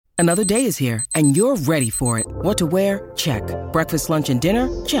Another day is here, and you're ready for it. What to wear? Check. Breakfast, lunch, and dinner?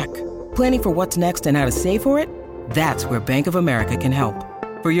 Check. Planning for what's next and how to save for it? That's where Bank of America can help.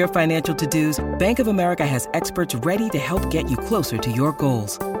 For your financial to-dos, Bank of America has experts ready to help get you closer to your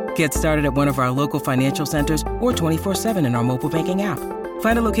goals. Get started at one of our local financial centers or 24/7 in our mobile banking app.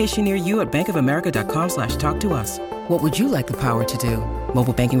 Find a location near you at bankofamerica.com/talktous. What would you like the power to do?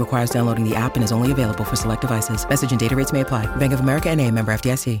 Mobile banking requires downloading the app and is only available for select devices. Message and data rates may apply. Bank of America N.A., member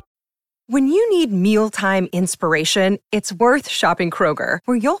FDIC. When you need mealtime inspiration, it's worth shopping Kroger,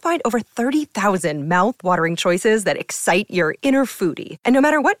 where you'll find over 30,000 mouth-watering choices that excite your inner foodie. And no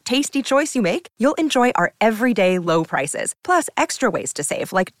matter what tasty choice you make, you'll enjoy our everyday low prices, plus extra ways to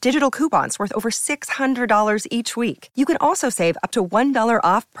save, like digital coupons worth over $600 each week. You can also save up to $1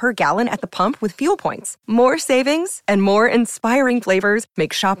 off per gallon at the pump with fuel points. More savings and more inspiring flavors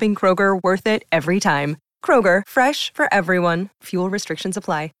make shopping Kroger worth it every time. Kroger, fresh for everyone. Fuel restrictions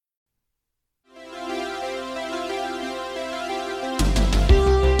apply.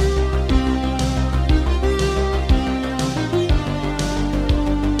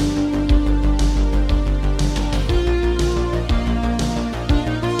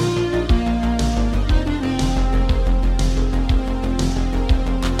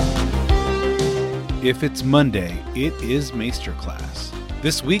 If it's Monday, it is Maester class.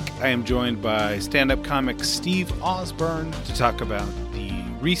 This week, I am joined by stand-up comic Steve Osborne to talk about the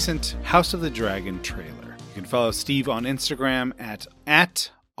recent House of the Dragon trailer. You can follow Steve on Instagram at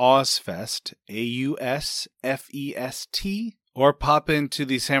Ozfest, AUSFEST, or pop into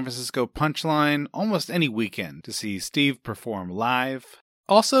the San Francisco Punchline almost any weekend to see Steve perform live.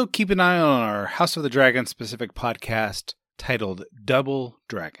 Also, keep an eye on our House of the Dragon specific podcast titled Double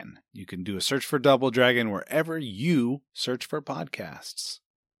Dragon. You can do a search for Double Dragon wherever you search for podcasts.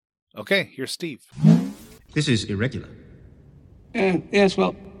 Okay, here's Steve. This is irregular. Yes,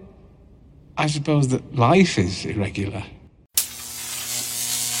 well, I suppose that life is irregular.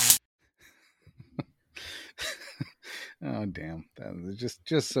 Oh damn! That was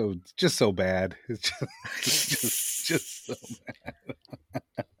just so bad. It's just so bad.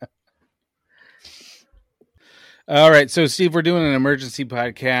 All right, so Steve, we're doing an emergency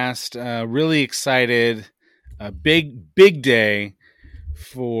podcast. Really excited. A big day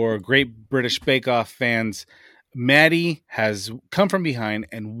for Great British Bake Off fans. Maddie has come from behind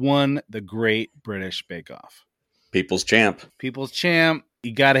and won the Great British Bake Off. People's champ.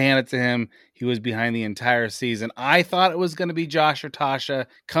 You got to hand it to him. He was behind the entire season. I thought it was going to be Josh or Tasha.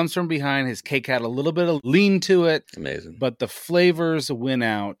 Comes from behind. His cake had a little bit of lean to it. Amazing. But the flavors win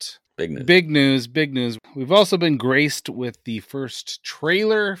out. Big news. Big news. We've also been graced with the first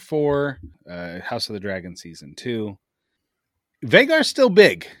trailer for House of the Dragon Season 2. Vhagar's still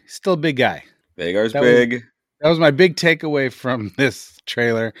big. Still a big guy. Vhagar's big. That was my big takeaway from this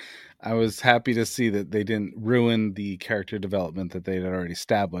trailer. I was happy to see that they didn't ruin the character development that they had already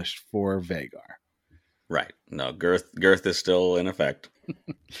established for Vhagar. Right. No, girth is still in effect.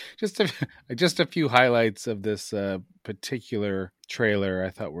 Just a few highlights of this particular trailer I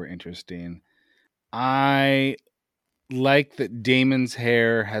thought were interesting. I like that Damon's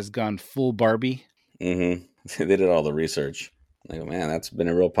hair has gone full Barbie. Mm-hmm. They did all the research. Like, man, that's been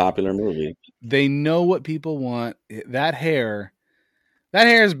a real popular movie. They know what people want. That hair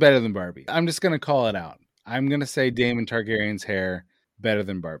is better than Barbie. I'm just going to call it out. I'm going to say Daemon Targaryen's hair better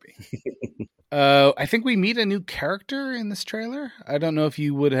than Barbie. I think we meet a new character in this trailer. I don't know if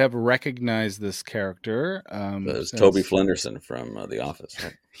you would have recognized this character. It's Toby Flenderson from The Office.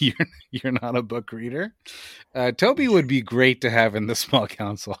 Right? You're not a book reader. Toby would be great to have in the small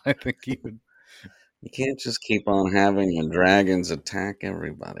council. I think he would. You can't just keep on having the dragons attack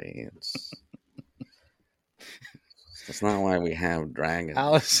everybody. That's not why we have dragons.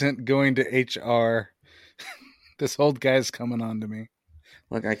 Alicent going to HR. This old guy's coming on to me.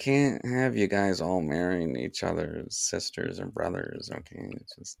 Look, I can't have you guys all marrying each other's sisters and brothers, okay?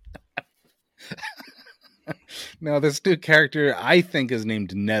 It's just... No, this new character I think is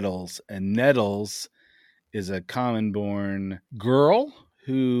named Nettles, and Nettles is a common-born girl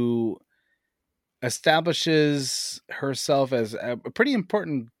who establishes herself as a pretty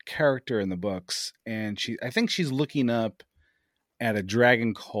important character in the books, and I think she's looking up at a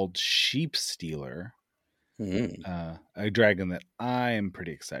dragon called Sheep Stealer. A dragon that I am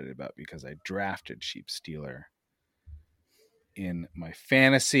pretty excited about because I drafted Sheep Stealer in my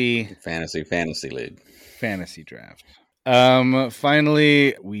fantasy league fantasy draft.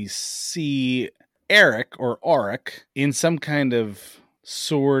 Finally, we see Eric or Auric in some kind of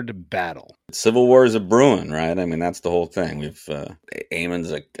sword battle. Civil War is a brewing, right? I mean, that's the whole thing. We've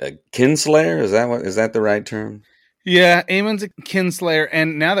Aemon's a kinslayer. Is that the right term? Yeah, Aemon's a kinslayer,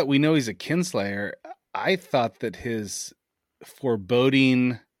 and now that we know he's a kinslayer, I thought that his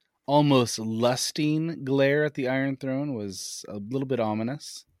foreboding, almost lusting glare at the Iron Throne was a little bit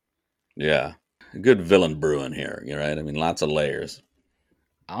ominous. Yeah. Good villain brewing here, you right? I mean, lots of layers.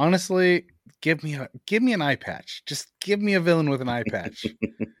 Honestly, give me an eye patch. Just give me a villain with an eye patch.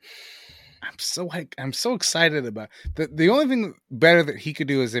 I'm so excited about the only thing better that he could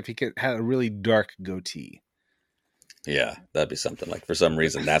do is if he could had a really dark goatee. Yeah, that'd be something. Like, for some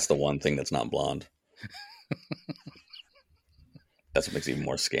reason, that's the one thing that's not blonde. That's what makes it even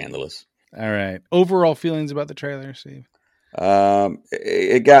more scandalous. All right. Overall feelings about the trailer, Steve?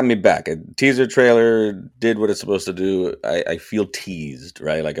 It got me back. A teaser trailer did what it's supposed to do. I feel teased,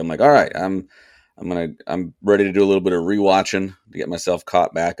 right? Like, I'm like, all right, I'm ready to do a little bit of rewatching to get myself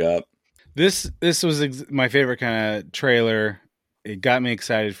caught back up. This was my favorite kind of trailer. It got me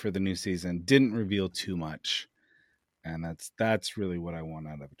excited for the new season. Didn't reveal too much, and that's really what I want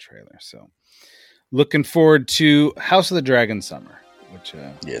out of a trailer. So, looking forward to House of the Dragon Summer, which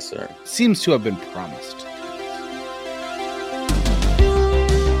yes, sir, seems to have been promised.